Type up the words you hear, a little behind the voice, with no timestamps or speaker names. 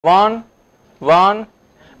1, 1,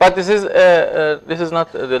 but this is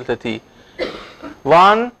not delta t.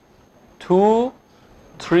 1, 2,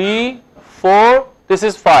 3, 4. This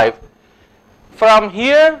is 5. From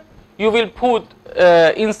here, you will put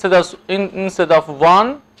instead of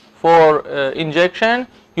 1 for injection,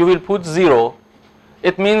 you will put 0.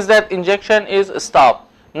 It means that injection is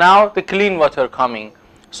stopped. Now the clean water coming.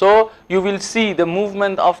 So you will see the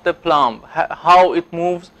movement of the plumb, how it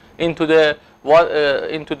moves into the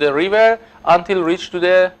river until reach to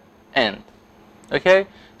the end. Okay.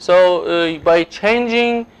 So by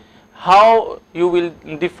changing how you will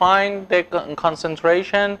define the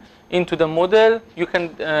concentration into the model, you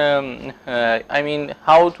can I mean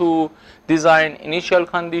how to design initial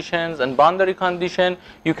conditions and boundary condition.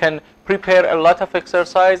 You can prepare a lot of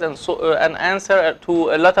exercise and answer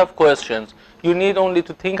to a lot of questions. You need only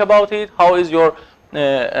to think about it. How is your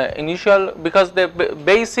initial, because the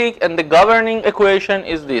basic and the governing equation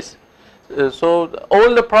is this. So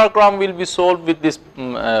all the program will be solved with this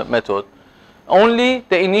method. Only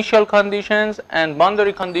the initial conditions and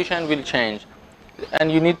boundary condition will change, and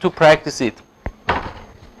you need to practice it.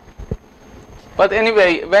 But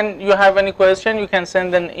anyway, when you have any question, you can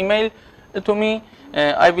send an email to me.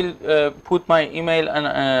 I will put my email and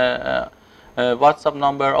WhatsApp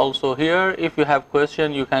number also here. If you have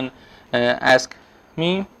question, you can ask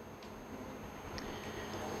me.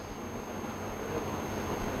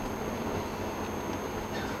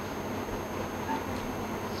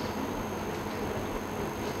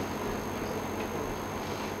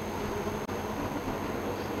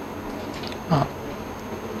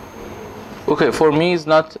 Okay, for me it's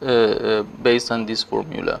not based on this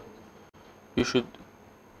formula. You should.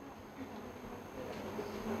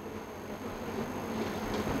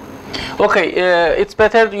 Okay, it's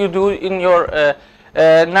better you do in your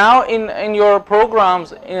now in your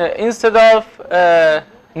programs instead of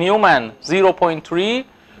Newman 0.3,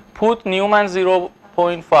 put Newman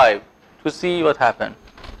 0.5 to see what happens.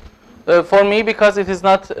 For me, because it is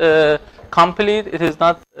not complete, it is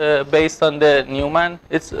not based on the Newman.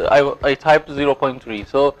 It's I typed 0.3,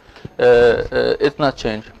 so it's not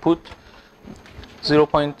changed. Put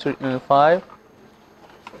 0.5.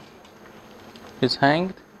 It's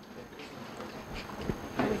hanged.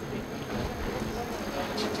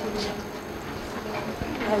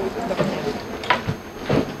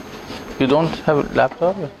 You don't have a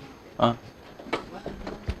laptop?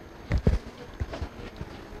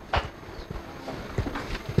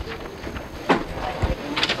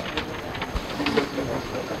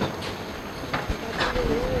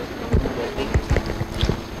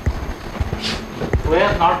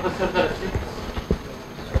 Where not the receipt?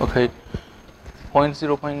 Okay.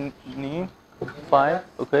 0.5.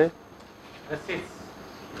 Okay. Receipts.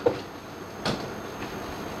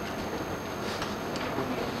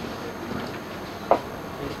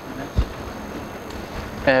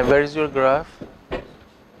 Where is your graph?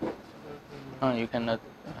 Oh, you cannot.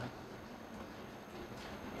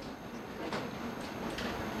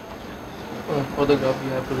 For the graph,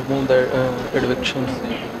 you have to remove the advections.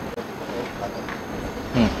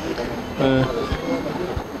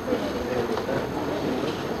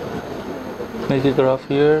 Make a graph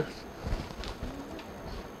here.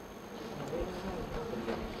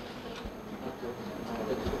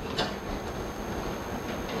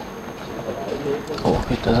 Oh,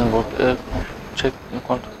 it doesn't work. Check the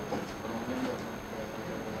control.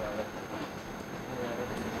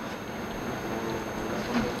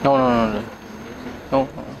 No.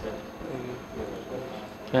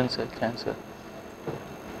 Cancel.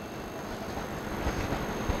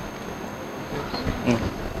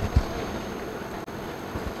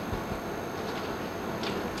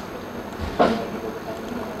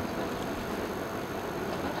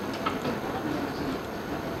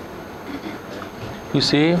 You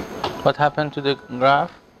see what happened to the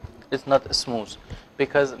graph? It's not smooth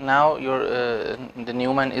because now your the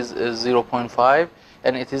Newman is 0.5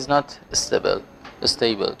 and it is not stable,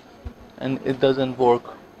 and it doesn't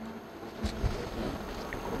work.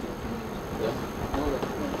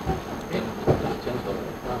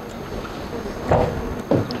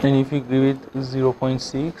 And if you give it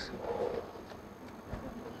 0.6,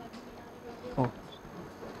 oh.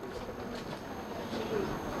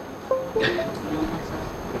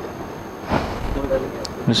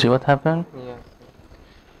 You see what happened?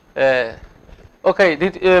 Yeah. Okay,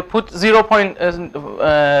 put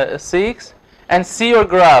 0.6 and see your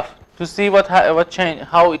graph to see what changed,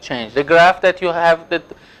 how it changed. The graph that you have, the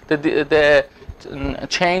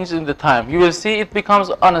change in the time. You will see it becomes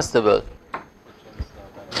unstable.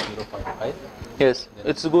 0.5. Yes,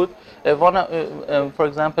 it's good. For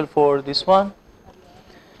example, for this one,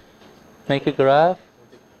 Make a graph.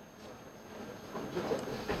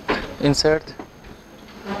 Insert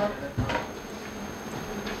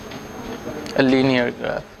a linear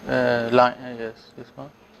graph. Line. Yes, this one.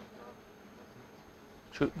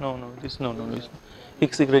 No, this no, this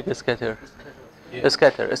x, y, scatter.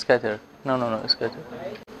 Scatter. No, scatter.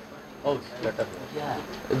 Oh, scatter.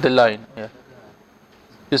 The line, yeah.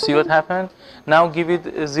 You see what happened? Now give it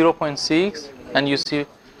 0.6 and you see,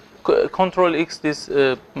 control X this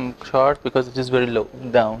chart because it is very low,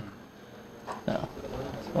 down. Now,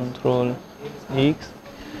 control X.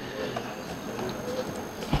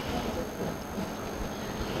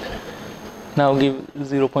 Now give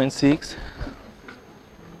 0.6.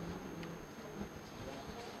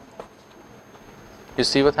 You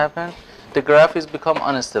see what happened? The graph is become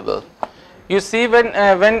unstable. You see when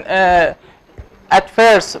at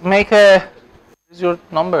first make a, is your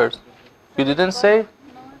numbers? You didn't say?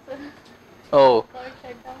 Oh,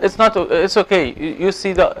 it's not. It's okay. You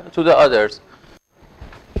see to the others.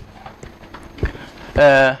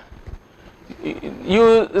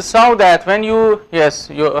 You saw that when you, yes,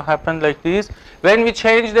 you happened like this. When we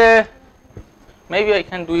change the, maybe I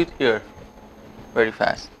can do it here, very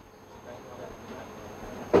fast.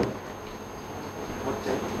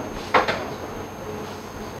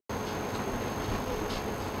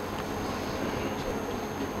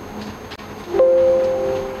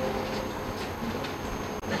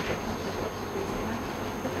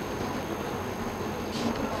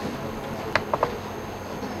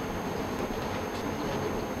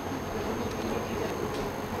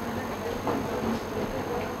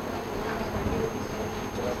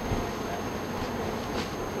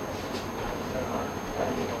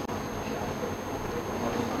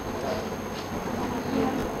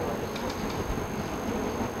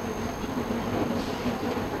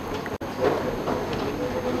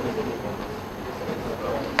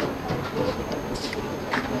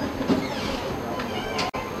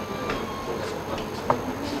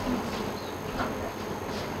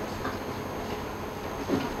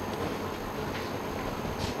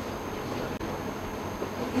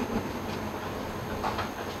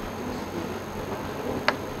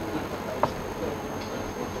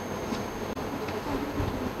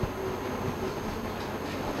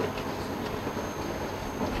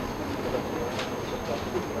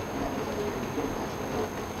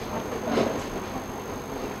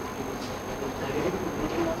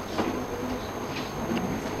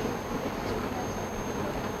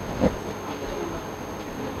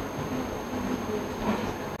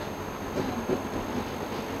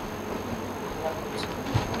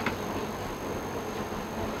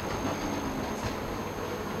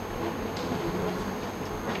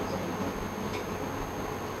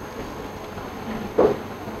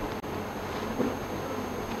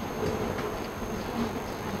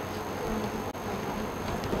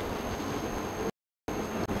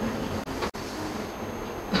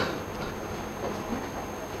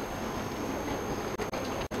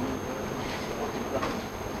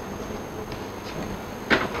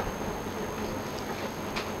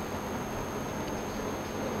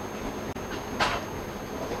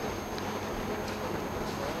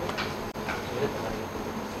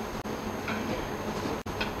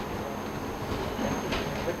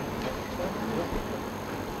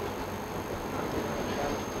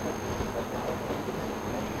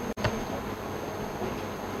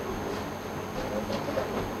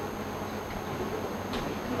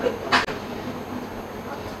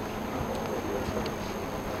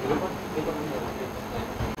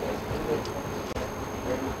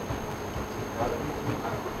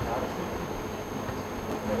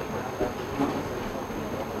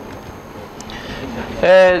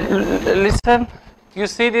 Listen, you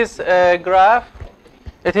see this graph?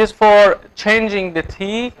 It is for changing the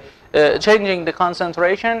T, changing the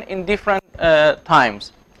concentration in different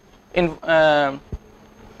times. In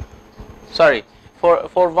sorry,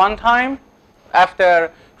 for one time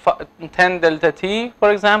after 10 delta T,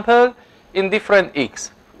 for example, in different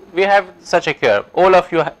X. We have such a curve. All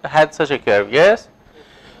of you had such a curve, yes?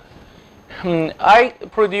 I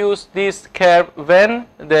produced this curve when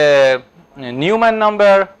the Newman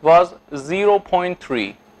number was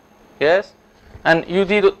 0.3, yes? And you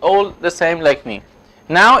did all the same like me.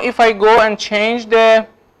 Now if I go and change the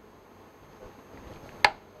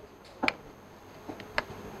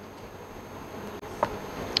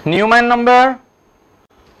Newman number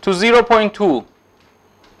to 0.2,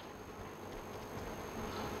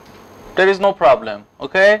 there is no problem,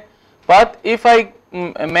 okay? But if I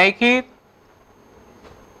make it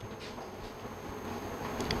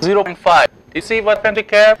 0.5, you see what Pant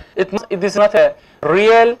curve? It is not a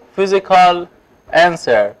real physical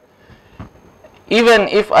answer. even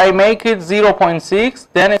if I make it 0.6,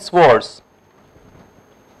 then it's worse.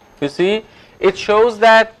 You see, it shows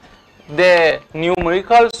that the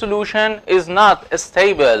numerical solution is not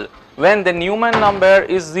stable when the Newman number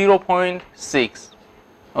is 0.6.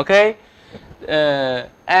 Okay,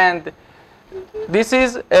 and this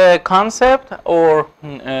is a concept, or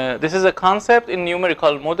this is a concept in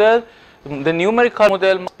numerical model. The numerical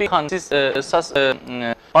model must be consistent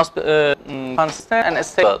and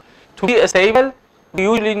stable. To be stable, we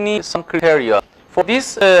usually need some criteria. For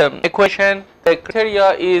this equation, the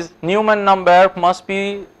criteria is Newman number must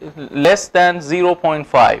be less than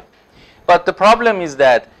 0.5. But the problem is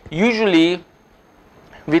that usually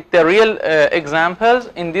with the real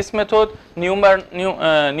examples in this method,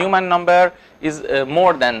 Newman number is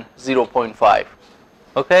more than 0.5.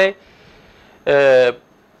 Okay?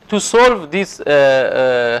 To solve this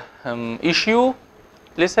issue,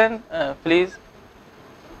 listen, please.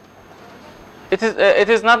 It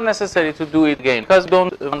is not necessary to do it again because you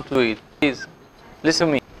don't want to do it. Please listen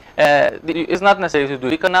to me. It's not necessary to do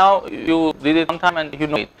it because now you did it one time and you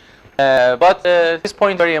know it. But this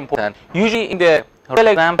point is very important. Usually in the real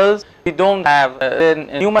examples, we don't have the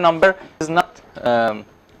Newman number is not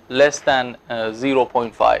less than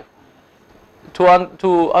 0.5.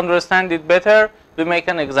 To understand it better, we make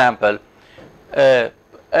an example.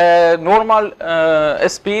 Normal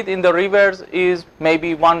speed in the rivers is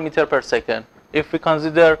maybe 1 meter per second. If we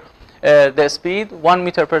consider the speed 1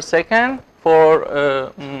 meter per second for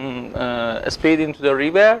speed into the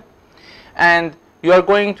river, and you are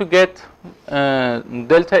going to get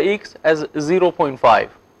delta x as 0.5.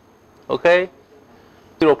 Okay,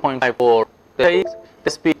 0.5 for delta x, the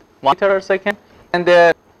speed 1 meter per second, and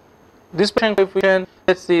the dispersion coefficient,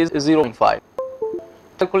 let's see, is 0.5.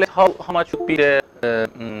 Calculate how much would be the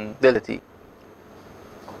delta t.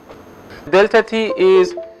 Delta t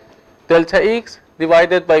is delta x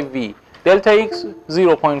divided by v. Delta x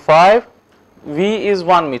 0.5, v is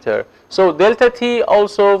 1 meter. So delta t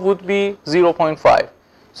also would be 0.5.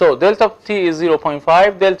 So delta t is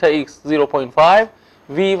 0.5, delta x 0.5,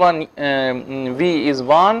 v is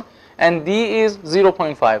 1, and d is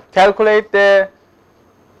 0.5. Calculate the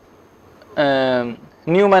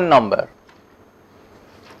Newman number.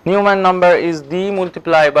 Newman number is d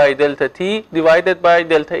multiplied by delta t divided by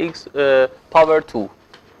delta x power 2.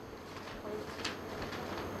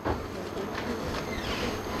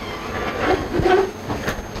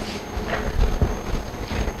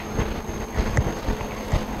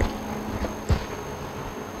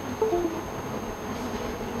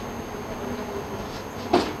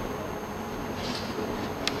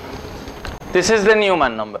 This is the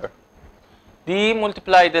Newman number. D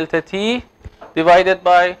multiply delta t divided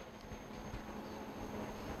by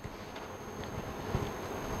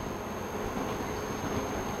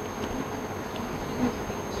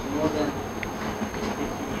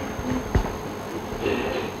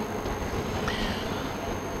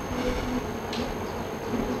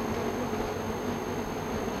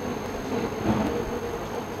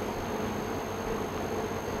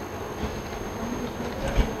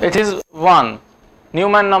it is 1.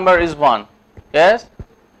 Newman number is 1. Yes?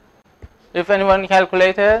 If anyone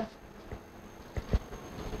calculated?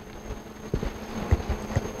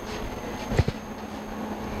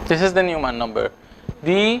 This is the Newman number.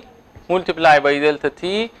 D multiplied by delta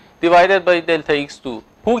t divided by delta x2.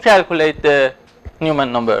 Who calculate the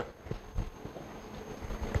Newman number?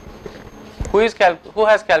 Who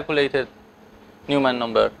has calculated Newman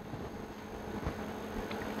number?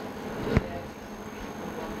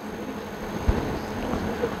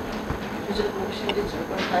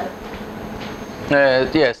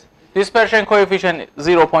 Yes, dispersion coefficient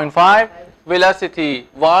 0.5, velocity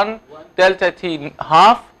 1, delta t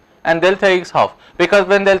half, and delta x half. Because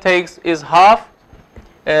when delta x is half,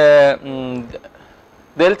 delta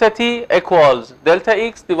t equals delta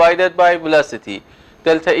x divided by velocity.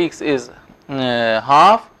 Delta x is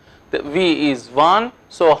half, v is 1,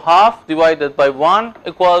 so half divided by 1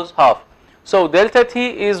 equals half. So delta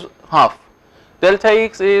t is half, delta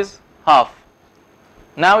x is half.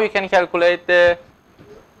 Now you can calculate the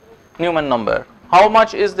Newman number. How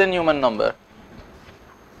much is the Newman number?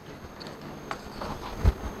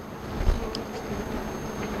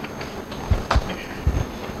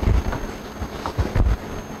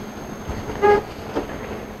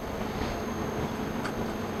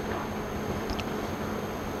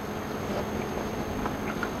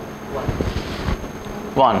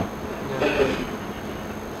 One.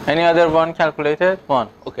 Any other one calculated? 1.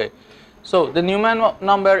 Okay. So the Newman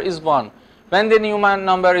number is 1. When the Newman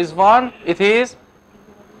number is 1, it is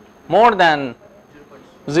more than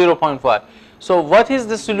 0.5. So what is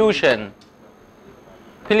the solution?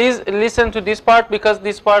 please listen to this part, because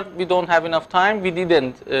this part we don't have enough time. We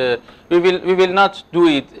didn't. We will not do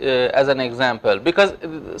it as an example, because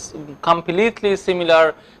it's completely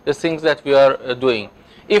similar the things that we are doing.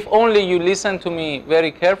 If only you listen to me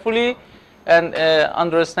very carefully and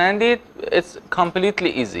understand it, it's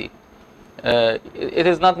completely easy. It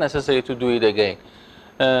is not necessary to do it again.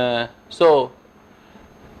 So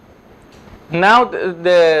now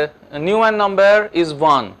the Newman number is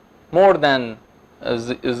 1, more than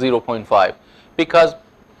 0.5, because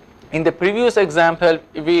in the previous example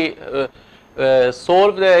we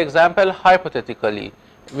solved the example hypothetically.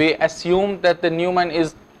 We assumed that the Newman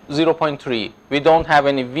is 0.3. We don't have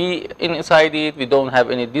any V inside it, we don't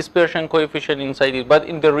have any dispersion coefficient inside it, but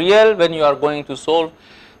in the real, when you are going to solve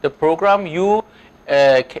the program, you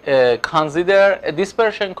consider a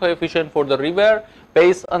dispersion coefficient for the river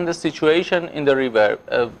based on the situation in the river.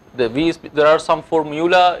 There are some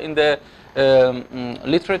formula in the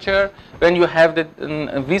literature. When you have the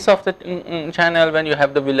width of the channel, when you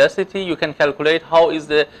have the velocity, you can calculate how is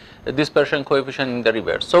the dispersion coefficient in the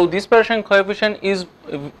river. So dispersion coefficient is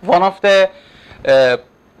one of the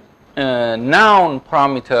known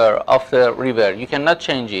parameter of the river. You cannot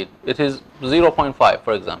change it. It is 0.5,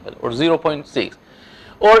 for example, or 0.6.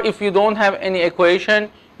 Or if you don't have any equation,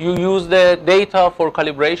 you use the data for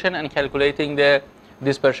calibration and calculating the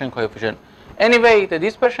dispersion coefficient. Anyway, the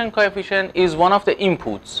dispersion coefficient is one of the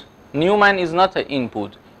inputs. Newman is not an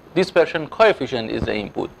input. Dispersion coefficient is the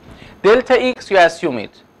input. Delta X, you assume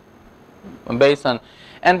it based on,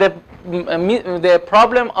 and the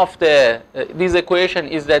problem of this equation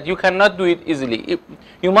is that you cannot do it easily.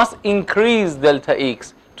 You must increase delta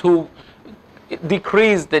X to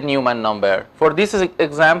decrease the Newman number. For this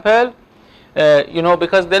example,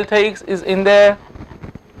 because delta X is in the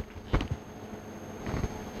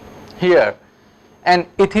here, and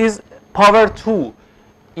it is power 2.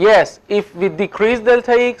 Yes, if we decrease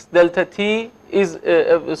delta X, delta T is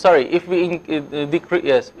if we decrease,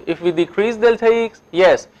 yes, if we decrease delta X,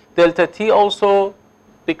 yes, delta T also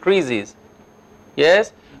decreases.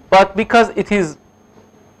 Yes, but because it is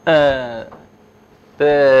the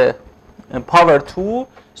power 2,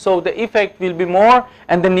 so the effect will be more,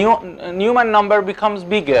 and the Newman number becomes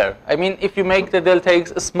bigger. I mean, if you make the delta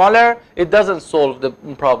X smaller, it doesn't solve the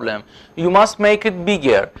problem. You must make it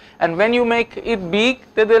bigger, and when you make it big,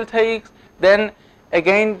 the delta X, then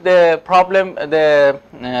again the problem, the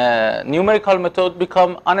numerical method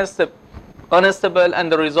become unstable, and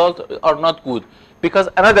the results are not good, because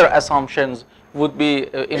another assumptions would be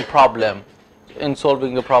in problem in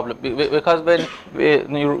solving the problem. Because when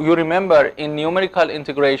you remember in numerical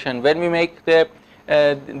integration, when we make the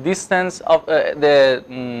distance of the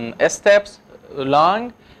steps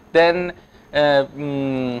long, then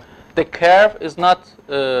the curve is not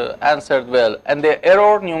answered well, and the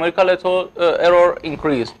error, numerical error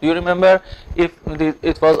increased. Do you remember? If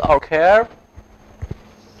it was our curve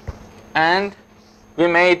and we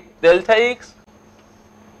made delta X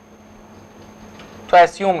to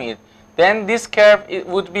assume it, then this curve, it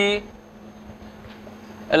would be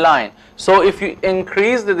a line. So if you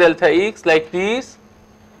increase the delta X like this,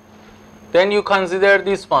 then you consider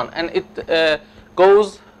this one, and it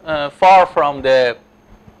goes far from the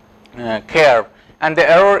curve, and the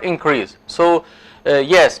error increase. So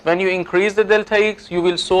yes, when you increase the delta X, you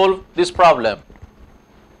will solve this problem.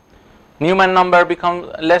 Newman number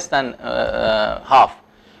becomes less than half.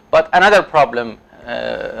 But another problem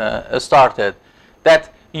started,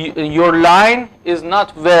 that your line is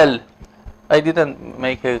not well. I didn't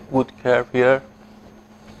make a good curve here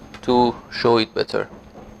to show it better.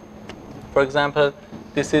 For example,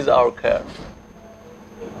 this is our curve.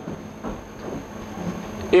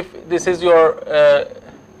 If this is your,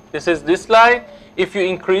 this line, if you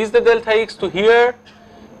increase the delta X to here,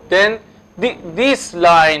 then this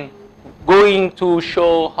line going to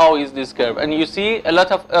show how is this curve, and you see a lot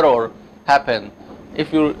of error happen,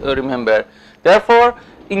 if you remember. Therefore,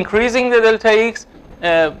 increasing the delta X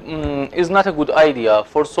is not a good idea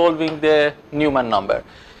for solving the Newman number.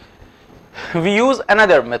 We use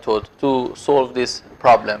another method to solve this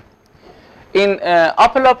problem. In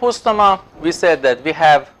Apollo-Postoma, we said that we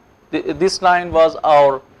have this line was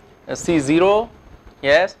our C0,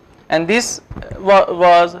 yes, and this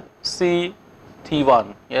was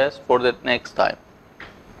CT1, yes, for the next time.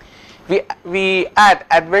 We add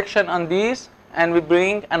advection on this, and we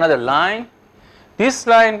bring another line. This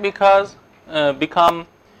line become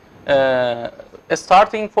a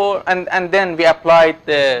starting for, and then we applied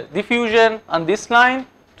the diffusion on this line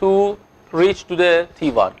to reach to the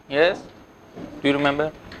T1, yes. Do you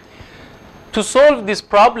remember? To solve this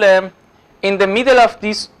problem, in the middle of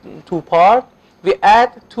these two parts, we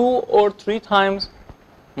add 2 or 3 times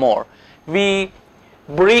more. We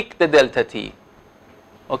break the delta t.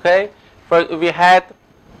 Okay, we had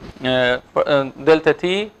delta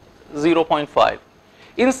t 0.5.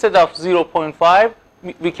 Instead of 0.5,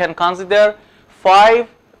 we can consider 5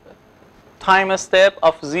 time step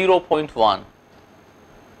of 0.1.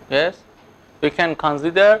 Yes, we can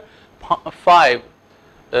consider 5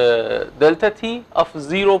 delta t of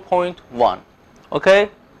 0.1. Okay,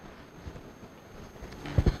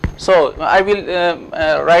 so I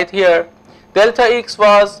will write here delta x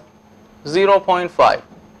was 0.5.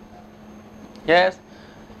 Yes,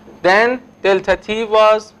 then delta t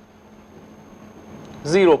was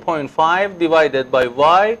 0.5 divided by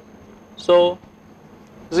y, so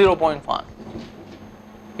 0.1.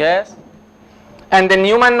 Yes, and the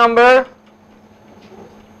Newman number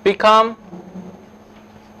become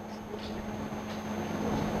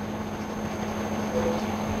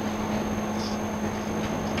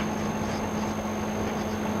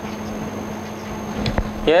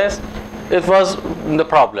yes, it was the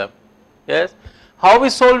problem. Yes, how we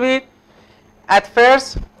solve it? At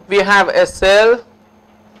first we have a cell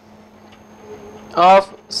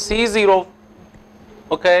of C0,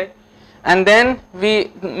 okay, and then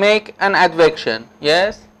we make an advection.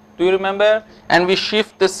 Yes, do you remember? And we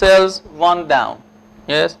shift the cells one down.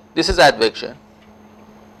 Yes, this is advection.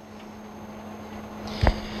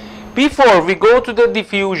 Before we go to the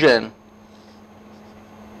diffusion,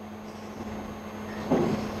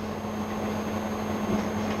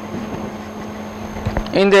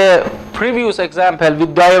 in the previous example, we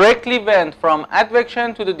directly went from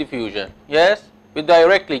advection to the diffusion. Yes, we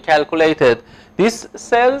directly calculated these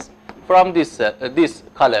cells from this this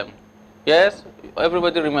column. Yes,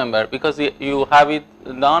 everybody remember, because you have it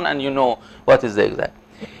done and you know what is the exact.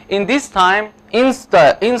 In this time,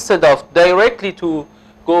 instead of directly to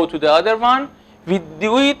go to the other one, we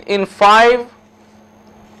do it in 5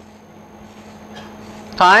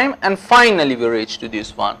 time, and finally we reach to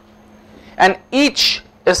this one. And each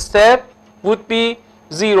step would be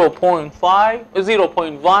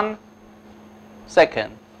 0.1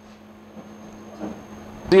 second.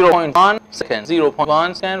 0.1 second,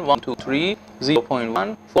 0.1 second, 1, 2, 3,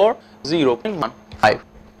 0.1, 4, 0.15.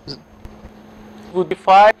 Would be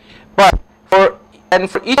 5, but for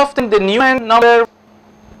each of them the Newman number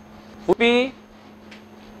would be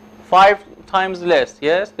 5 times less.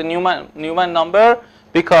 Yes, the Newman number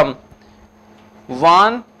become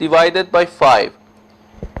 1 divided by 5.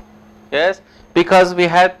 Yes, because we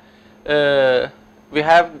have the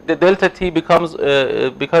delta t becomes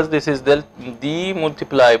because this is d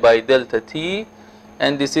multiplied by delta t,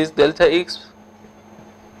 and this is delta x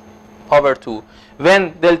power 2.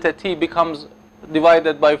 When delta t becomes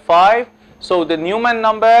divided by 5, so the Newman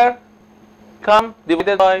number become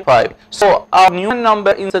divided by 5. So our Newman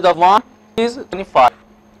number instead of 1 is 25,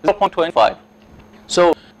 0.25.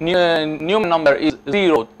 So Newman number is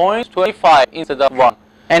 0.25 instead of 1.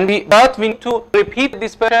 But we need to repeat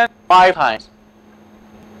this expression 5 times.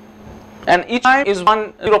 And each time is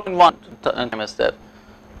 0.1 time step.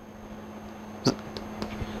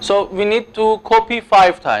 So we need to copy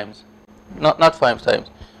 5 times. Not 5 times.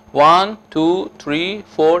 1, 2, 3,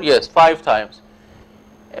 4, yes, 5 times.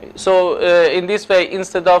 So in this way,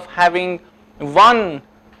 instead of having 1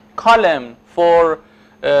 column for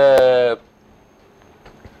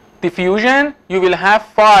diffusion, you will have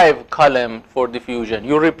 5 column for diffusion.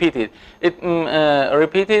 You repeat it.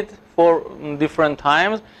 Repeat it for different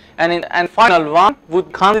times, and final one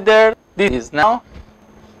would consider this is now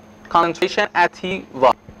concentration at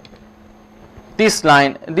T1. This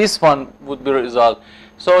line, this one would be resolved.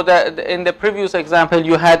 So that in the previous example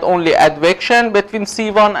you had only advection between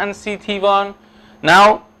C1 and CT1.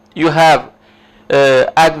 Now you have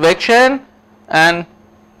advection and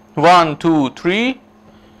 1, 2, 3,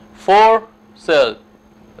 4 cells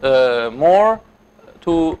more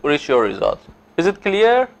to reach your result. Is it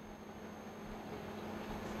clear?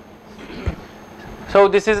 So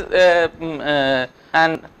this is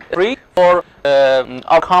an trick for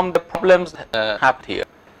overcome the problems happen here.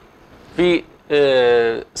 We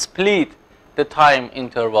split the time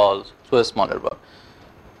intervals to a smaller one.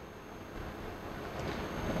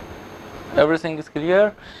 Everything is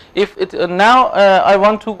clear. If it now I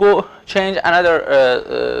want to go change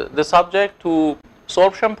another the subject to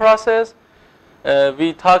sorption process.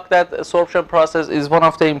 We talked that sorption process is one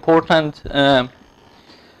of the important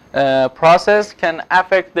process, can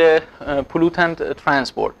affect the pollutant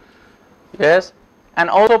transport. Yes, and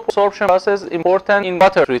also sorption process important in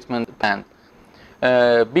water treatment plant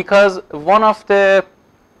because one of the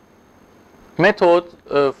method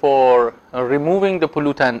for removing the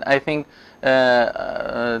pollutant. I think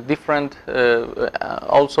different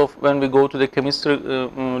also when we go to the chemistry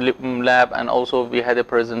lab, and also we had a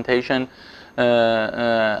presentation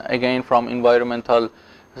again from environmental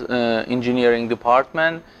engineering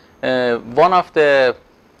department. One of the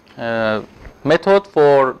method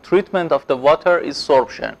for treatment of the water is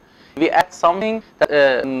sorption. We add something that,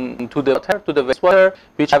 to the water, to the wastewater,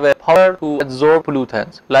 which have a power to absorb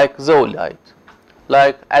pollutants, like zeolite,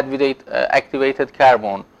 like activated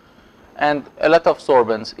carbon, and a lot of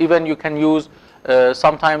sorbents. Even you can use,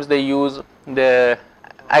 sometimes they use the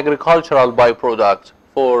agricultural byproducts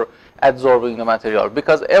for absorbing the material,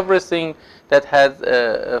 because everything that has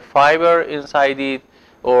fiber inside it,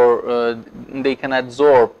 or they can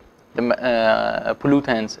absorb the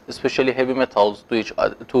pollutants, especially heavy metals,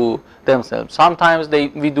 to themselves. Sometimes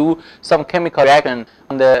we do some chemical reaction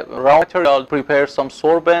on the raw material, prepare some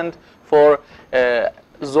sorbent for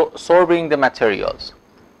sorbing the materials.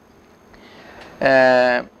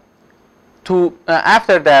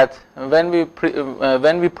 After that, when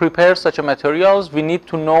we prepare such a materials, we need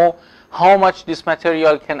to know how much this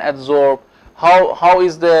material can absorb, how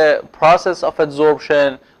is the process of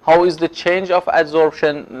absorption, how is the change of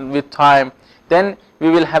absorption with time. Then we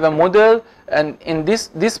will have a model, and in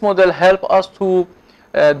this model help us to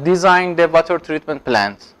design the water treatment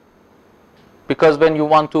plants. Because when you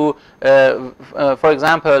want to, for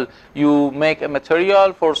example, you make a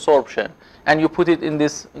material for sorption, and you put it in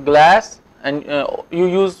this glass, and you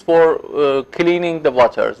use for cleaning the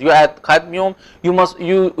waters. You add cadmium.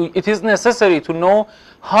 It is necessary to know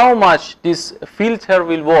how much this filter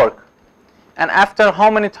will work, and after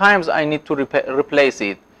how many times I need to replace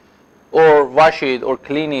it, or wash it, or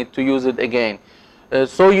clean it to use it again.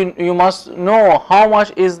 So you must know how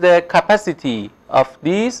much is the capacity of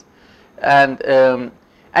these, and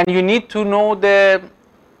you need to know the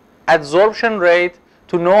absorption rate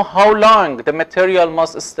to know how long the material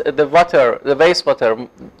the wastewater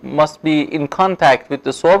must be in contact with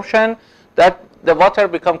the sorption, that the water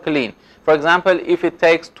become clean. For example, if it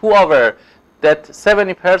takes 2 hours, that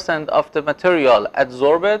 70% of the material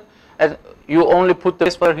absorbed, and you only put the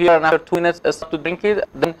wastewater here, and after 2 minutes start to drink it,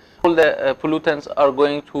 then all the pollutants are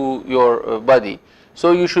going to your body.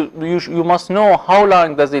 So you must know how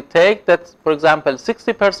long does it take that, for example,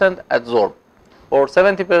 60% absorb or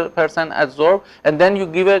 70% absorb, and then you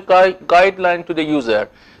give a guideline to the user.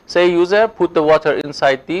 Say, user, put the water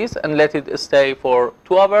inside this and let it stay for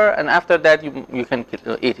 2 hours, and after that you can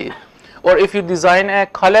eat it. Or if you design a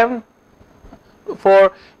column,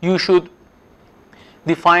 you should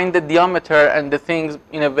define the diameter and the things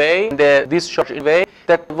in a way, the discharge in a way,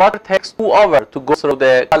 that water takes 2 hours to go through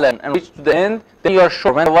the column and reach to the end. Then you are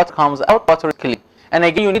sure when the water comes out, water is clean. And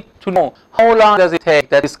again, you need to know how long does it take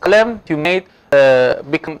that this column you made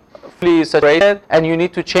become fully saturated, and you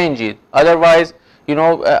need to change it. Otherwise, you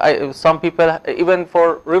know, some people, even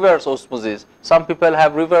for reverse osmosis, some people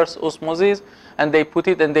have reverse osmosis, and they put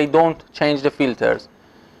it and they don't change the filters.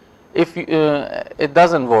 If it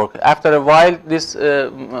doesn't work, after a while this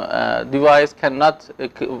device cannot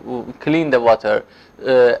clean the water.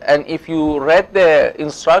 And if you read the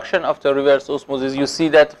instruction of the reverse osmosis, you see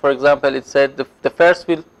that, for example, it said the first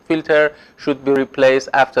filter should be replaced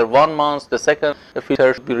after 1 month, the second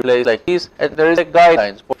filter should be replaced like this, and there is a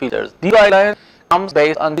guidelines for filters. These guidelines comes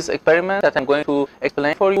based on this experiment that I'm going to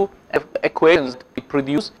explain for you, equations that we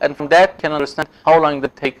produce, and from that you can understand how long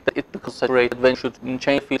it takes that it becomes saturated, when you should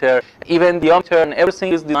change filter, even the diameter and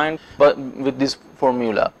everything is designed but with this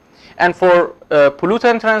formula. And for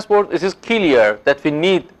pollutant transport, it is clear that we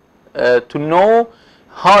need to know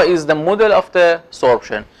how is the model of the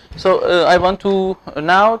sorption. So I want to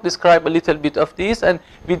now describe a little bit of this, and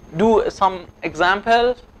we do some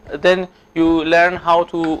examples, then you learn how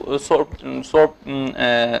to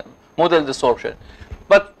model the sorption.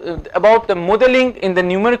 But about the modeling in the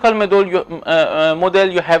numerical model,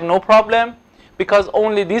 you have no problem, because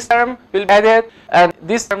only this term will be added, and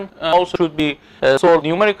this term also should be solved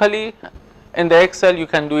numerically. In the Excel, you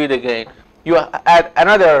can do it again. You add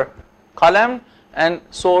another column and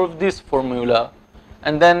solve this formula,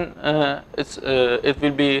 and then it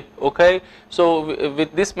will be okay. So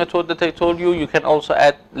with this method that I told you, you can also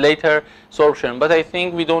add later sorption. But I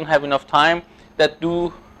think we don't have enough time that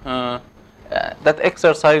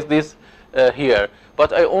exercise this here.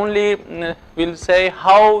 But I only will say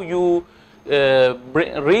how you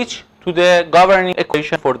reach to the governing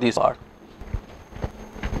equation for this part.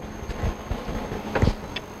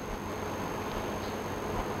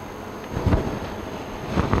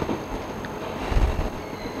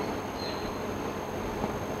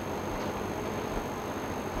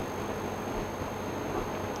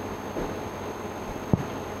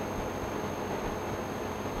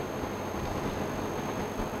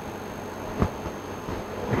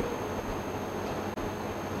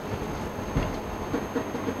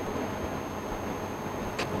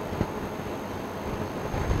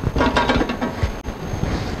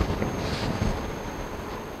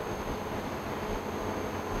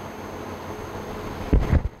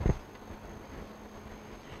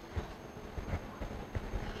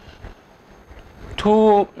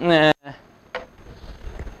 to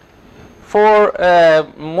for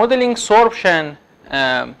modeling sorption,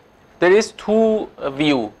 there is two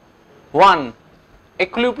view. One,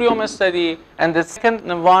 equilibrium study, and the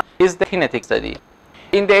second one is the kinetic study.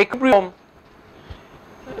 In the equilibrium,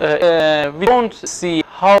 we don't see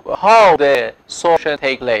how the sorption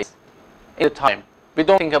takes place in the time. We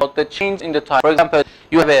don't think about the change in the time. For example,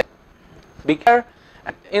 you have a beaker,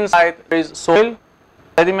 and inside there is soil,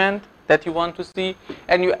 sediment that you want to see,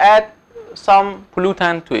 and you add some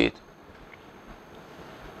pollutant to it.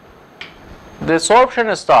 The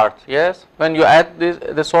sorption starts, yes, when you add this,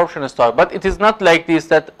 the sorption starts. But it is not like this,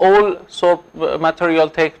 that all material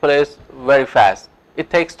takes place very fast.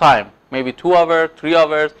 It takes time, maybe 2 hours, 3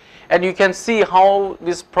 hours, and you can see how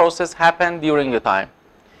this process happened during the time.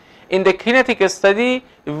 In the kinetic study,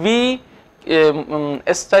 we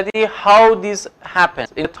study how this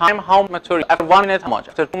happens in the time, how material, after 1 minute how much,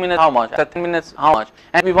 after 2 minutes how much, after 10 minutes how much,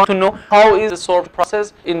 and we want to know how is the sorption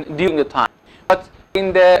process during the time. But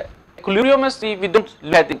in the equilibrium study, we don't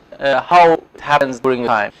look at how it happens during the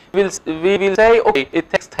time. We will say, okay, it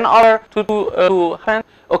takes 10 hours to happen.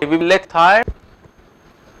 Okay, we will let it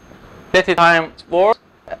time work.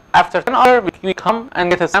 After 10 hours, we come and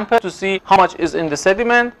get a sample to see how much is in the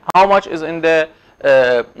sediment, how much is in the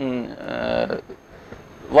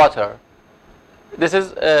water. This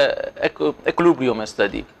is equilibrium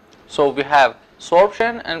study. So we have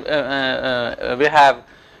sorption, and we have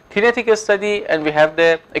kinetic study, and we have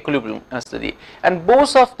the equilibrium study, and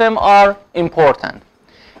both of them are important.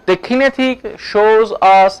 The kinetic shows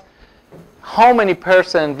us how many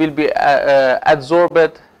percent will be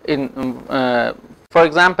absorbed in, for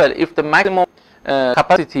example, if the maximum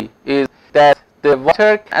capacity is that the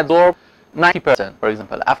water can absorb 90%, for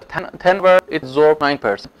example, after 10 hours it absorbs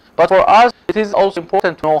 9%. But for us, it is also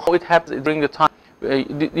important to know how it happens during the time.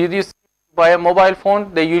 Did you see by a mobile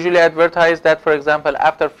phone, they usually advertise that, for example,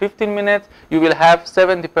 after 15 minutes you will have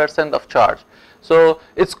 70% of charge. So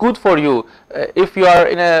it's good for you. If you are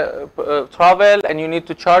in a travel and you need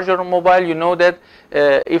to charge your mobile, you know that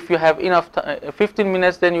if you have enough 15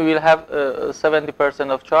 minutes, then you will have 70%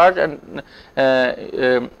 of charge, and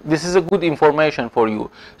this is a good information for you.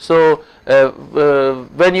 So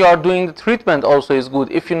when you are doing the treatment also is good.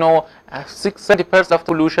 If you know 70% of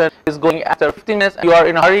pollution is going after 15 minutes, and you are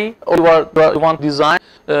in a hurry, or you want design,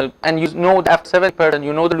 and you know that after 70%,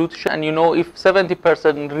 you know the pollution, and you know if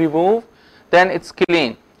 70% remove, then it's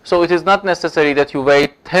clean. So it is not necessary that you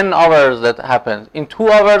wait 10 hours that happens. In 2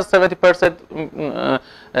 hours, 70%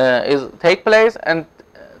 is take place, and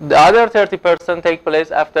the other 30% take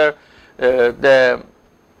place after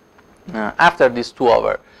after these 2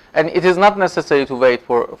 hours. And it is not necessary to wait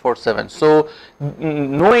for 7. So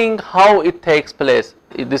knowing how it takes place,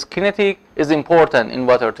 this kinetic is important in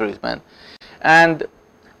water treatment. And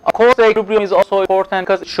of course, the equilibrium is also important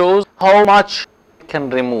because it shows how much it can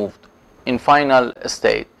remove in final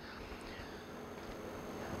state.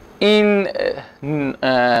 In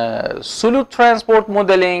solute transport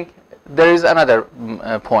modeling, there is another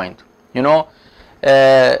point. You know,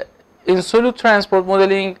 in solute transport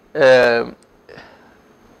modeling,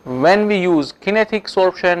 when we use kinetic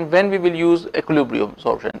sorption, when we will use equilibrium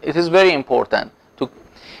sorption, it is very important to.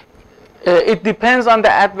 It depends on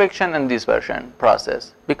the advection and dispersion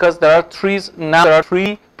process, because there are three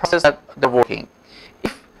processes that are working.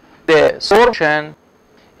 The sorption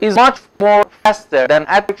is much more faster than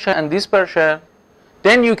advection and dispersion,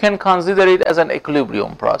 then you can consider it as an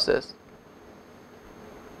equilibrium process.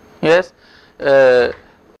 Yes,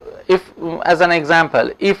 if, as an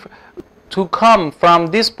example, if to come from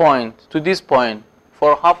this point to this point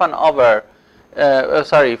for half an hour,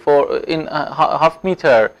 in half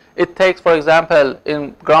meter, it takes, for example,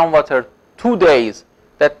 in groundwater 2 days,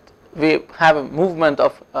 that we have a movement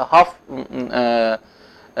of half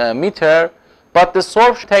meter, but the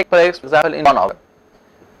sorption takes place, for example, in 1 hour.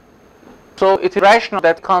 So it is rational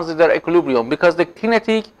that consider equilibrium, because the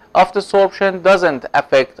kinetic of the sorption doesn't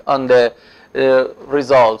affect on the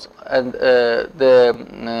results and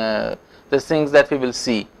the things that we will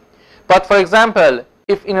see. But for example,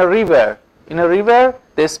 if in a river,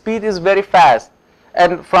 the speed is very fast,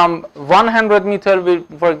 and from 100 meter,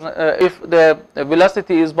 if the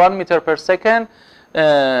velocity is 1 meter per second,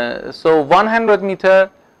 so 100 meter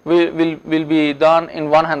will be done in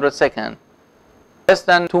 100 seconds, less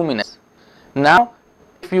than 2 minutes. Now,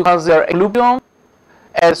 if you consider equilibrium,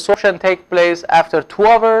 sorption takes place after 2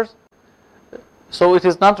 hours, so it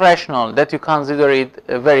is not rational that you consider it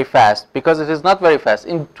very fast, because it is not very fast.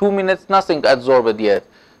 In 2 minutes, nothing absorbed yet,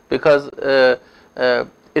 because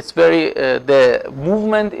it's very the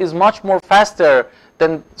movement is much more faster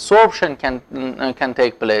then sorption can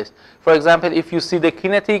take place. For example, if you see the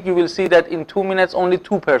kinetic, you will see that in 2 minutes only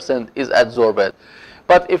 2% is adsorbed.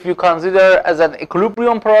 But if you consider as an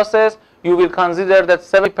equilibrium process, you will consider that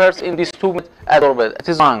 70% in these 2 minutes adsorbed. It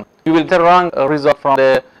is wrong. You will get a wrong result from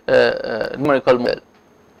the numerical model.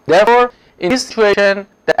 Therefore, in this situation,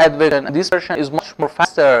 the advection and dispersion is much more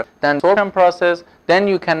faster than the sorption process. Then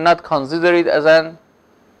you cannot consider it as an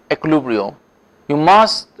equilibrium. You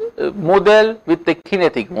must model with the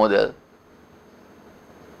kinetic model.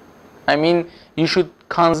 I mean, you should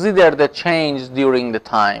consider the change during the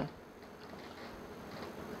time.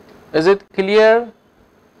 Is it clear?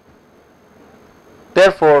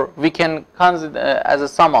 Therefore, we can consider, as a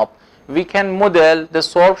sum up, we can model the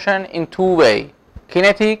sorption in two ways.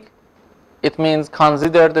 Kinetic, it means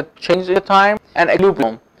consider the change in the time, and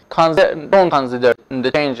equilibrium, don't consider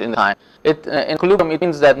the change in the time. In equilibrium, it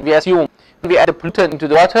means that we assume we add the pollutant into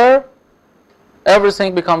the water,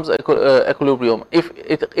 everything becomes equilibrium. If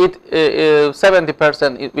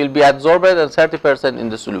 70% it will be absorbed and 30% in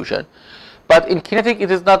the solution. But in kinetic, it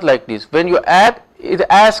is not like this. When you add, it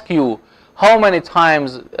asks you how many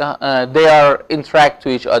times they are interact to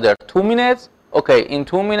each other. 2 minutes? Okay, in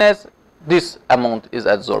 2 minutes, this amount is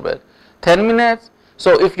adsorbed. 10 minutes?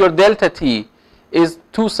 So if your delta T is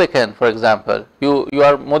 2 seconds, for example, you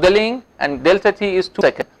are modeling and delta T is 2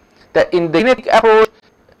 seconds. That in the kinetic approach,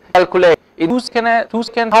 calculate in 2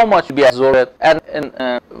 seconds how much will be absorbed and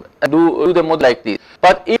do the model like this.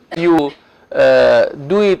 But if you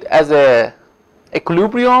do it as a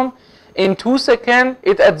equilibrium, in 2 seconds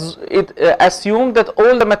it assumes that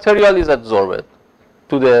all the material is absorbed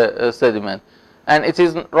to the sediment, and it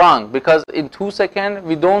is wrong, because in 2 seconds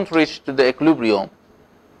we don't reach to the equilibrium.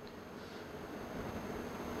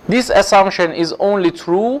 This assumption is only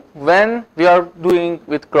true when we are doing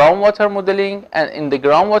with groundwater modeling, and in the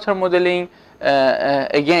groundwater modeling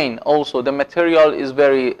again also the material is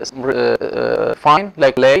very fine,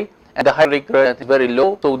 like clay, and the hydraulic gradient is very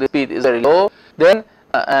low, so the speed is very low. Then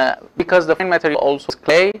because the fine material also is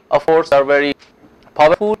clay, of course, are very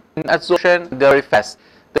powerful in adsorption, they are very fast.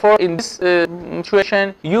 Therefore, in this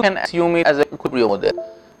situation, you can assume it as an equilibrium model.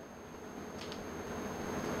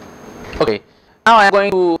 Okay, now I am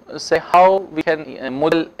going to say how we can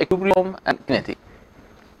model equilibrium and kinetic.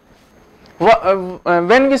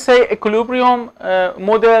 When we say equilibrium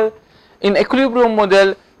model, in equilibrium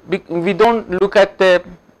model, we don't look at the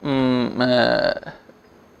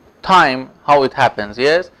time, how it happens,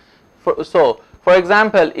 yes? For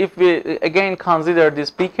example, if we again consider this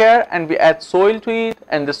beaker and we add soil to it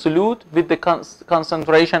and the solute with the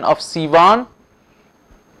concentration of C1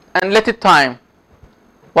 and let it time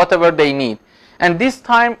whatever they need, and this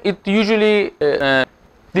time it usually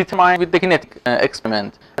determined with the kinetic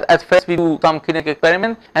experiment. At first we do some kinetic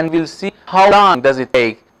experiment and we'll see how long does it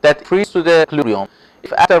take that it reaches to the equilibrium.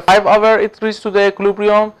 If after 5 hours it reaches to the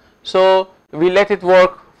equilibrium, so we let it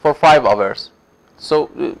work for 5 hours. So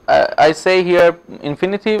I say here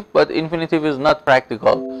infinitive, but infinitive is not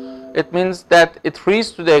practical. It means that it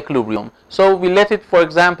reaches to the equilibrium. So we let it, for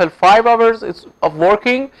example, 5 hours of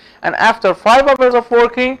working, and after 5 hours of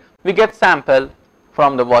working, we get sample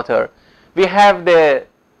from the water. We have the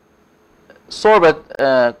sorbate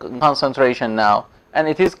concentration now, and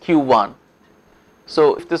it is Q1.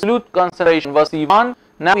 So if the solute concentration was C1,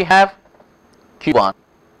 now we have Q1.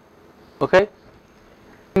 Okay.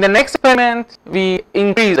 In the next experiment, we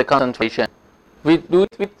increase the concentration. We do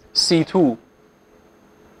it with C2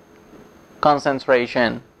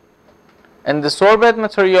 concentration, and the sorbate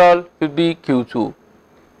material will be Q2.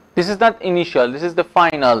 This is not initial, this is the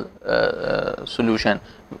final solution.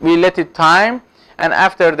 We let it time, and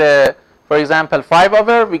after the, for example, 5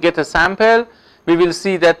 hours, we get a sample. We will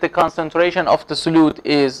see that the concentration of the solute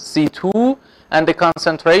is C2 and the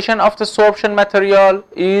concentration of the sorption material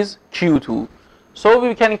is Q2. So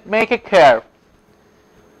we can make a curve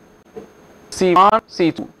C1,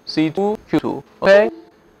 C2, C2, Q2. Okay.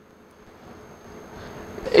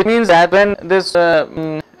 It means that when this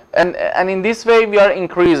and in this way we are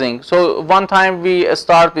increasing. So one time we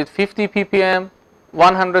start with 50 ppm,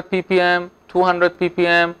 100 ppm, 200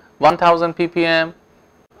 ppm, 1000 ppm,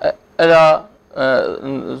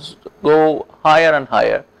 go higher and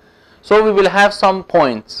higher. So we will have some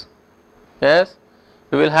points. Yes,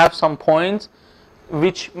 we will have some points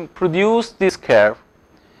which produce this curve.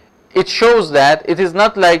 It shows that it is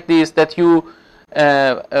not like this, that you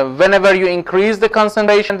whenever you increase the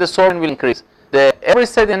concentration, the sorption will increase. Every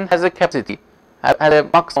sediment has a capacity, has a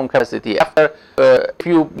maximum capacity. After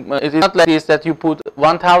it is not like this, that you put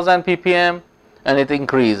 1000 ppm and it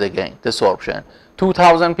increases again the sorption.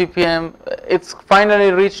 2000 ppm, it's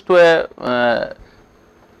finally reached to a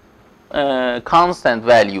constant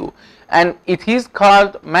value, and it is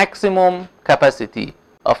called maximum capacity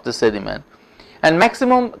of the sediment. And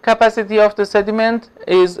maximum capacity of the sediment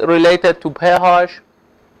is related to pH,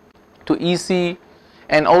 to EC,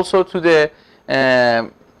 and also to the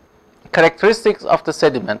characteristics of the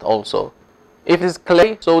sediment also. If it is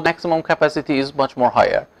clay, so maximum capacity is much more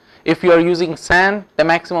higher. If you are using sand, the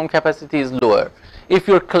maximum capacity is lower. If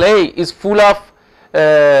your clay is full of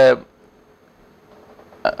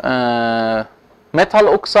metal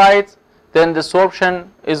oxides, then the sorption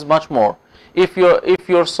is much more. If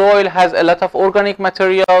your soil has a lot of organic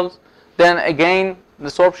materials, then again the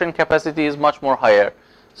sorption capacity is much more higher.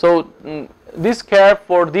 So this curve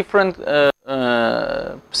for different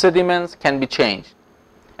sediments can be changed,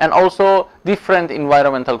 and also different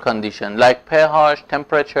environmental conditions like pH,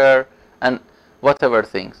 temperature, and whatever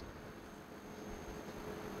things.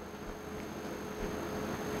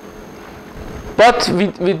 But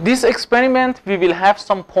with this experiment, we will have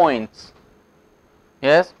some points.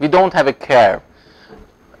 Yes, we don't have a curve.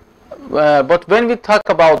 But when we talk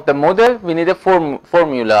about the model, we need a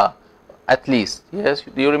formula at least. Yes,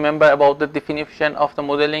 do you remember about the definition of the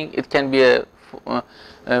modeling? It can be a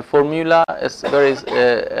formula, a very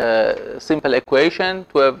simple equation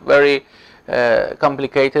to a very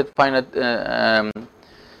complicated finite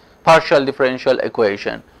partial differential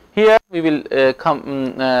equation. Here we will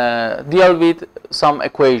deal with some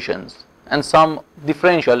equations and some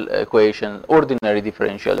differential equations, ordinary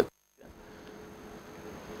differential equations.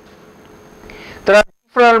 There are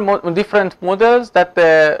different models that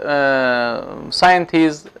the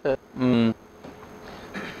scientists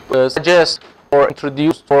suggest or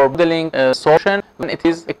introduce for modeling sorption when it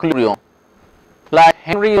is equilibrium, like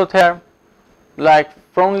Henry isotherm, like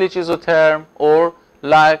Freundlich isotherm, or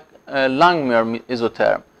like Langmuir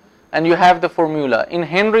isotherm. And you have the formula. In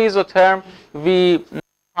Henry isotherm, we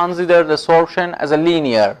consider the sorption as a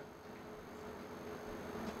linear,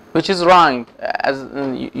 which is wrong, as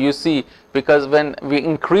you see, because when we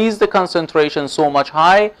increase the concentration so much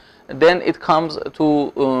high, then it comes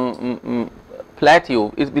to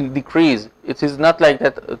plateau. It will decrease. It is not like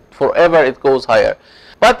that forever it goes higher,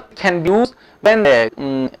 but it can be used when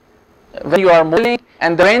you are modeling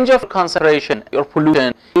and the range of concentration or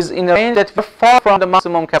pollution is in a range that is far from the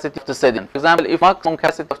maximum capacity of the sediment. For example, if maximum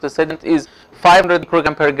capacity of the sediment is 500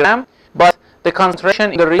 microgram per gram, but the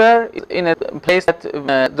concentration in the river is in a place that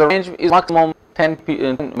the range is maximum 10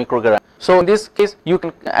 microgram. So in this case, you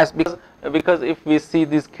can because if we see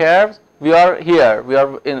these curves, we are here. We are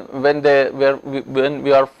when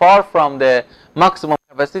we are far from the maximum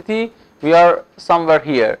capacity, we are somewhere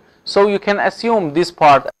here. So you can assume this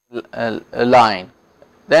part a line,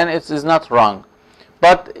 then it is not wrong.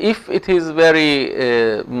 But if it is very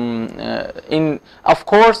of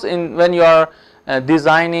course when you are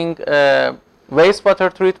designing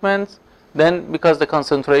wastewater treatments, then because the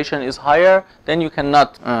concentration is higher, then you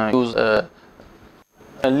cannot use a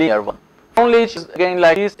linear one. Freundlich is again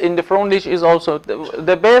like this. In the Freundlich is also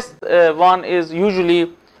the best one is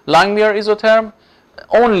usually Langmuir isotherm,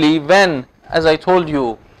 only when, as I told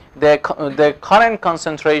you, the current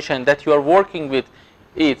concentration that you are working with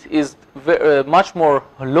it is much more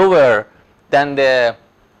lower than the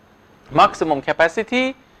maximum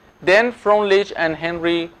capacity, then Freundlich and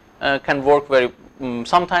Henry can work very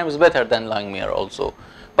sometimes better than Langmuir also.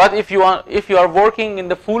 But if you are working in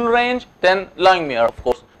the full range, then Langmuir of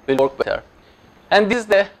course will work better. And this is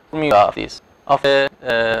the formula of this of the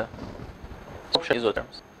sorption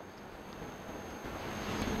isotherms.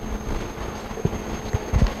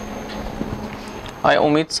 I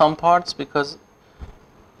omit some parts because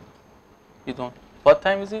you don't. What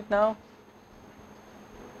time is it now?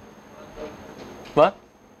 What?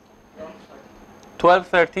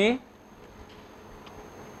 12:30.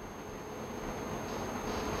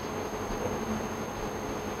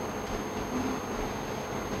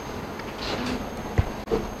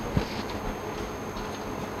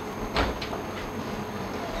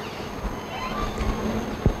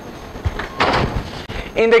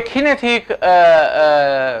 In the kinetic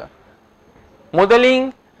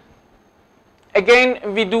modeling, again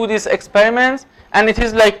we do these experiments, and it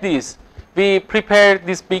is like this. We prepare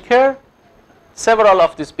this beaker, several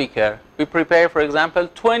of this beaker. We prepare, for example,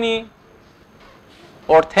 20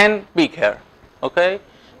 or 10 beaker. Okay,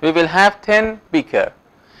 we will have 10 beaker.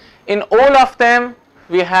 In all of them,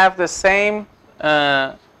 we have the same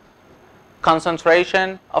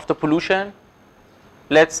concentration of the pollution.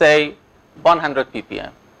 Let's say 100 ppm.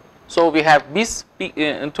 So we have this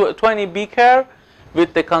 20 beaker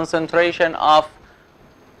with the concentration of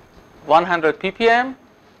 100 ppm,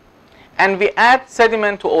 and we add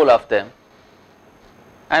sediment to all of them.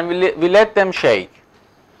 and we let them shake.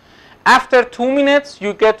 After 2 minutes,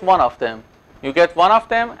 you get one of them. You get one of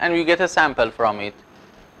them and you get a sample from it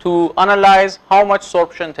to analyze how much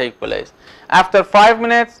sorption take place. After 5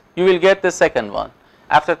 minutes, you will get the second one.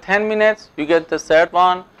 After 10 minutes, you get the third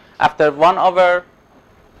one. After 1 hour,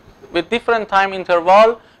 with different time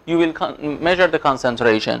interval, you will measure the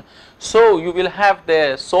concentration. So you will have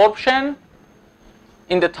the sorption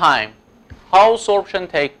in the time, how sorption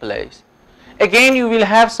take place. Again, you will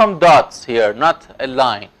have some dots here, not a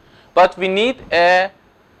line, but we need a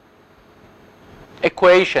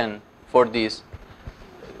equation for this,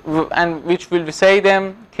 and which will say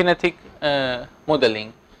them kinetic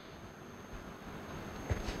modeling.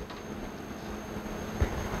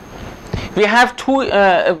 We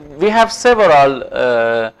have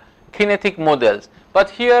several kinetic models, but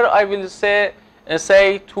here I will say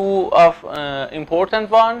 2 of important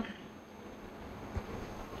one.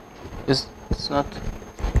 It's not.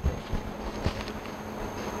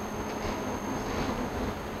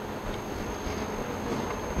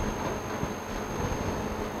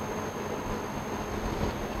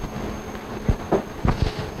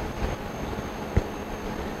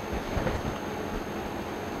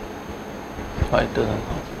 Why it doesn't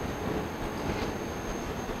help?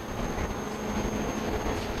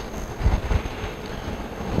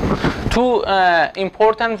 Two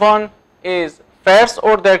important one is first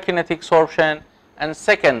order kinetic sorption and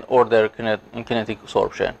second order kinetic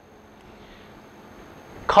sorption.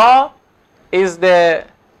 K is the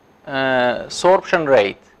sorption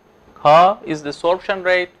rate. K is the sorption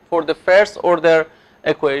rate for the first order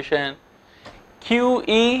equation.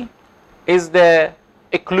 QE is the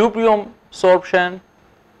equilibrium sorption,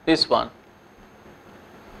 this one.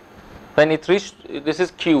 When it reached, this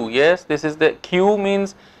is Q, yes, this is the Q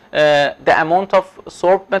means the amount of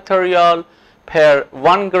sorbed material per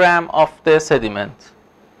 1 gram of the sediment.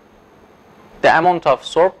 The amount of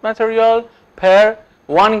sorbed material per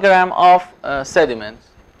 1 gram of sediment.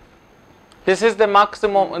 This is the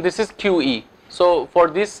maximum, this is QE. So for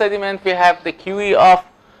this sediment we have the QE of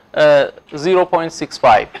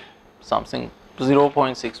 0.65, something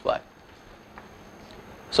 0.65.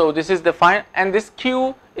 So this is the fine, and this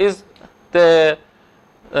Q is the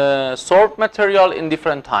sorbed material in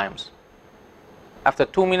different times. After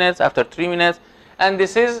 2 minutes, after 3 minutes, and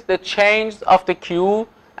this is the change of the Q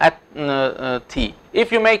at T.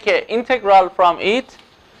 If you make an integral from it,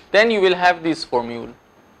 then you will have this formula.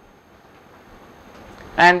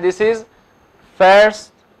 And this is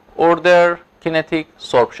first order kinetic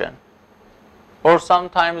sorption, or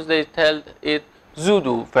sometimes they tell it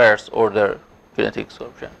pseudo first order kinetic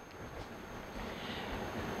sorption.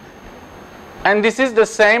 And this is the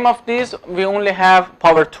same of this, we only have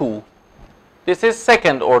power 2. This is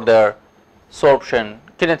second order sorption,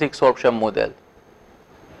 kinetic sorption model.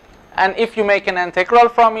 And if you make an integral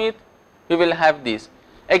from it, you will have this.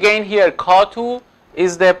 Again here, K2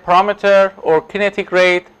 is the parameter or kinetic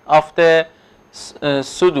rate of the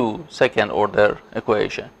pseudo second order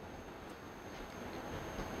equation.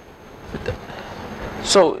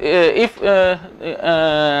 So if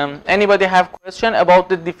anybody have question about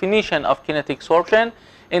the definition of kinetic sorption,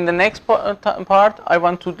 in the next part I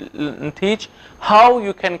want to teach how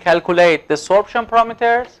you can calculate the sorption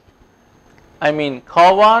parameters, I mean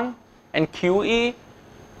K1 and QE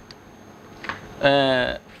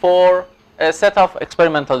for a set of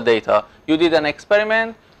experimental data. You did an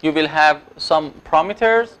experiment, you will have some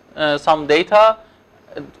parameters, some data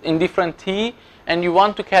in different T, and you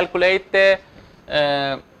want to calculate the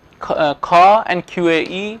K and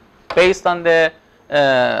QAE based on the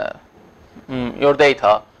your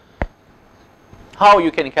data. How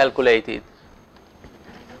you can calculate it?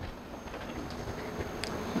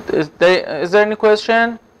 Is there any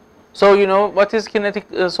question? So you know what is kinetic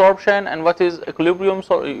sorption and what is equilibrium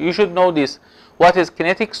sorption. You should know this. What is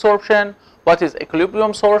kinetic sorption? What is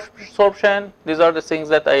equilibrium sorption? These are the things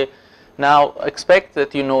that I now expect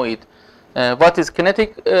that you know it. What is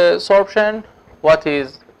kinetic sorption? What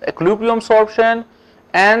is equilibrium sorption?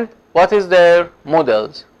 And what is their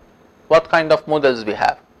models? What kind of models we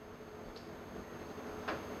have?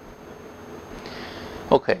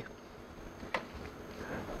 Okay.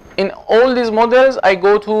 In all these models, I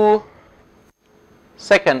go to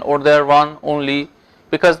second order one only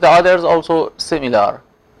because the others also similar.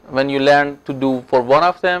 When you learn to do for one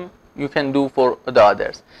of them, you can do for the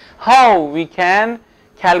others. How we can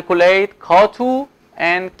calculate K2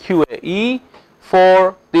 and QAE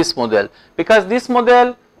for this model? Because this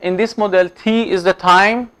model, in this model, T is the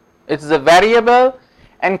time, it's the variable,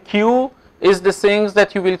 and Q is the things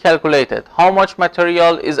that you will calculate it. How much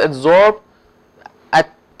material is absorbed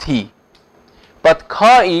at T. but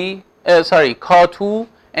K2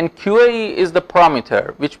 and QAE is the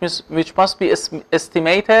parameter which must be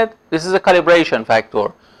estimated. This is a calibration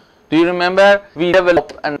factor. Do you remember we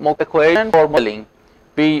developed an equation for modeling?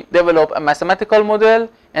 We develop a mathematical model,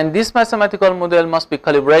 and this mathematical model must be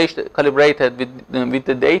calibrated with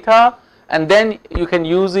the data, and then you can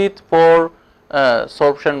use it for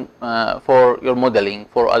sorption, for your modeling,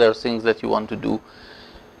 for other things that you want to do.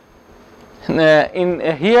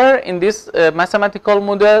 In this mathematical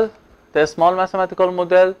model, the small mathematical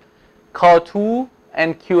model, K2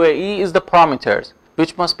 and QAE is the parameters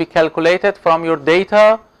which must be calculated from your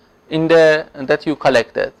data that you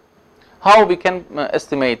collected. How we can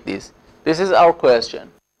estimate this? This is our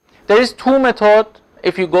question. There is two methods.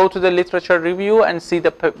 If you go to the literature review and see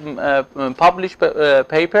the published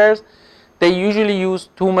papers, they usually use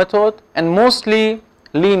two methods, and mostly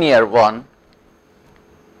linear one.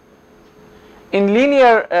 In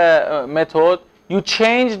linear method, you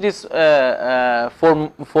change this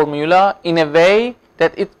formula in a way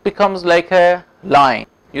that it becomes like a line.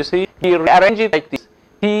 You see, we rearrange it like this: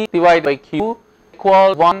 T divided by Q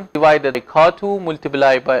equals 1 divided by K2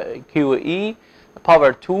 multiplied by QE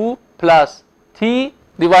power 2 plus T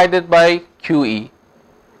divided by QE.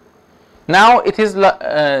 Now it is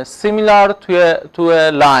similar to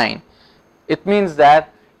a line. It means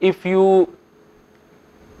that if you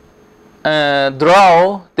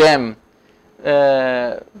draw them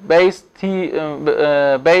based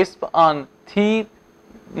on T,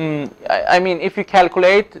 I mean if you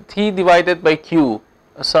calculate T divided by Q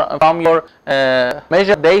from your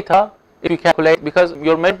measured data, if you calculate, because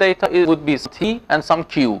your measured data would be T and some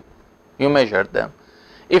Q, you measured them.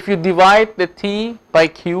 If you divide the T by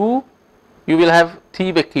Q, you will have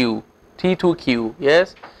T by Q, T to Q,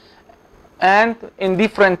 yes, and in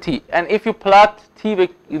different T. And if you plot T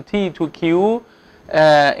to Q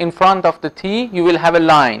in front of the T, you will have a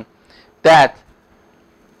line that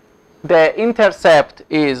the intercept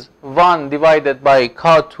is 1 divided by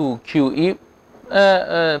K2 QE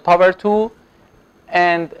power 2,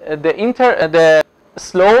 and the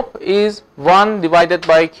slope is 1 divided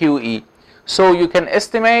by QE. So you can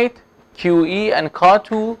estimate QE and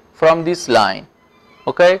K2 from this line.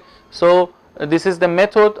 Okay, so this is the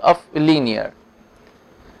method of linear.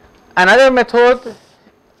 Another method,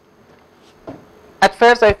 at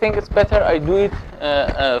first I think it's better I do it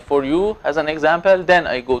for you as an example, then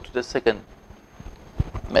I go to the second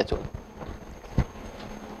method.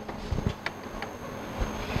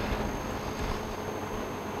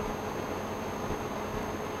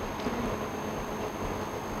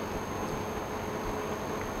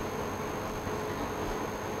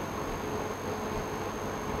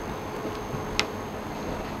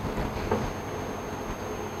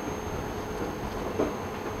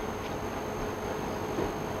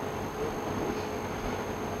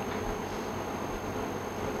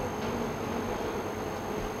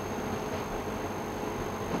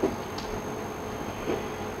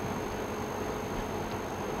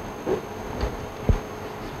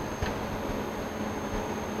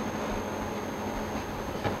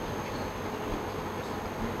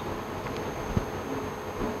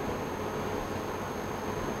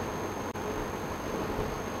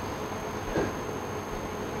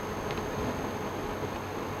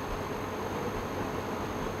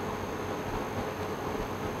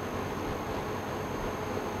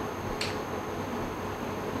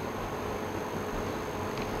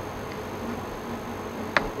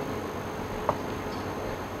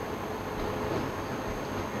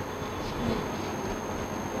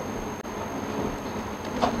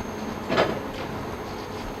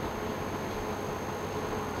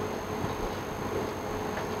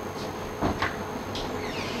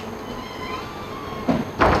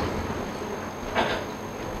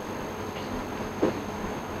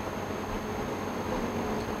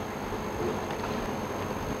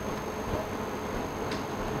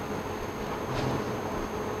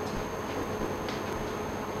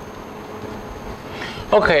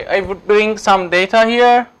 Okay, I would bring some data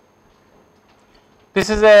here. This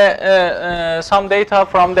is some data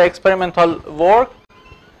from the experimental work,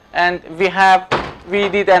 and we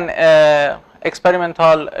did an experiment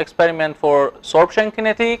for sorption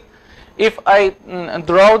kinetic. If I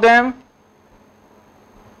draw them,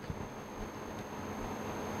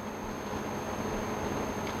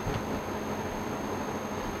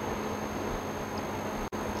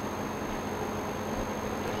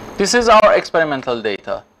 this is our experimental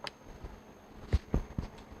data.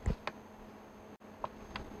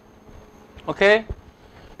 Okay,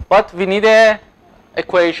 but we need a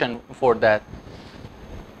equation for that.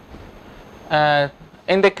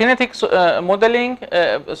 in the kinetics modeling,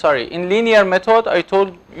 in linear method, I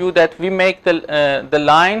told you that we make the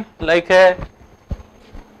line like a.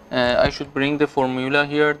 I should bring the formula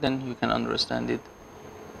here, then you can understand it.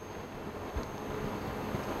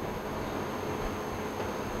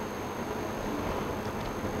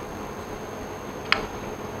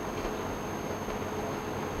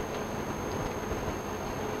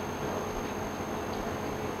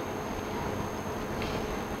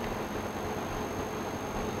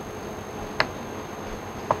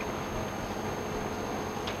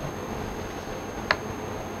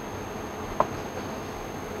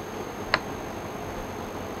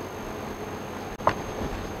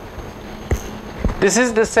 This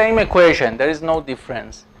is the same equation, there is no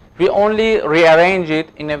difference. We only rearrange it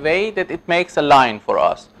in a way that it makes a line for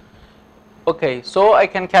us. Okay, so I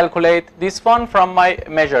can calculate this one from my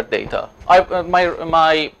measured data.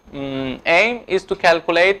 My aim is to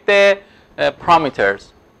calculate the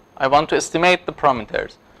parameters. I want to estimate the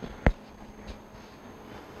parameters.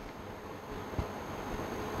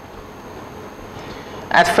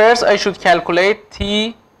 At first, I should calculate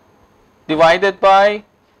T divided by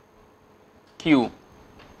Q.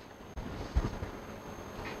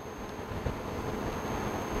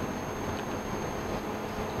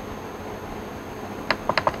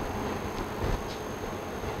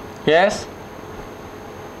 Yes?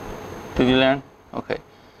 Did you learn? Okay.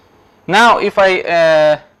 Now, if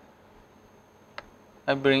I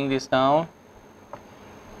bring this down.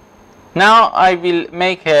 Now I will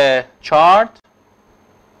make a chart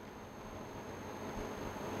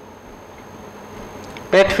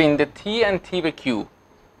between the T and T by Q.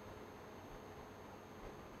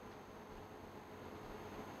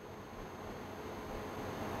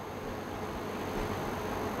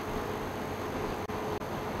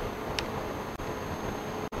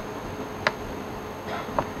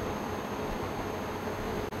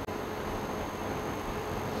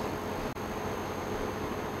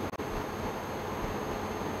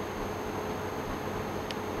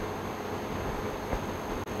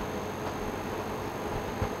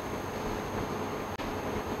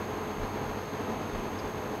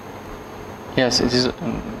 Yes, it is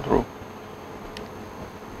true.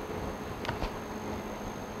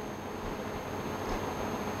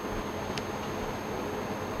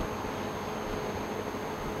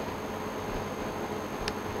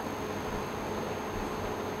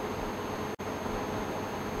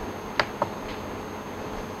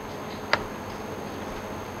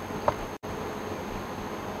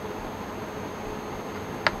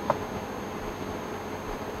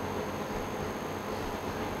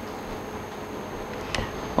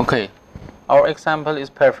 Okay, our example is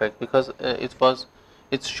perfect because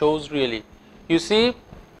it shows really. You see,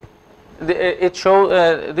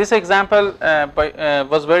 this example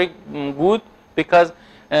was very good because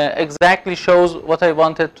exactly shows what I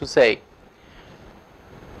wanted to say.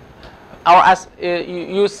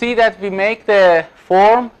 You see that we make the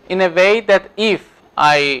form in a way that if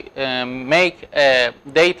I make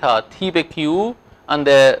data T by Q on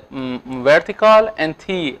the vertical and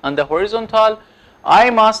T on the horizontal,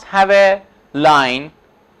 I must have a line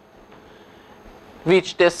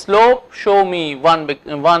which the slope show me 1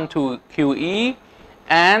 to QE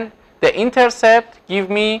and the intercept give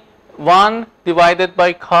me 1 divided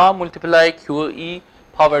by K multiply QE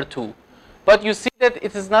power 2. But you see that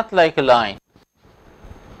it is not like a line.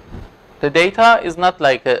 The data is not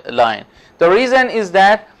like a line. The reason is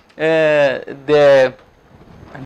that the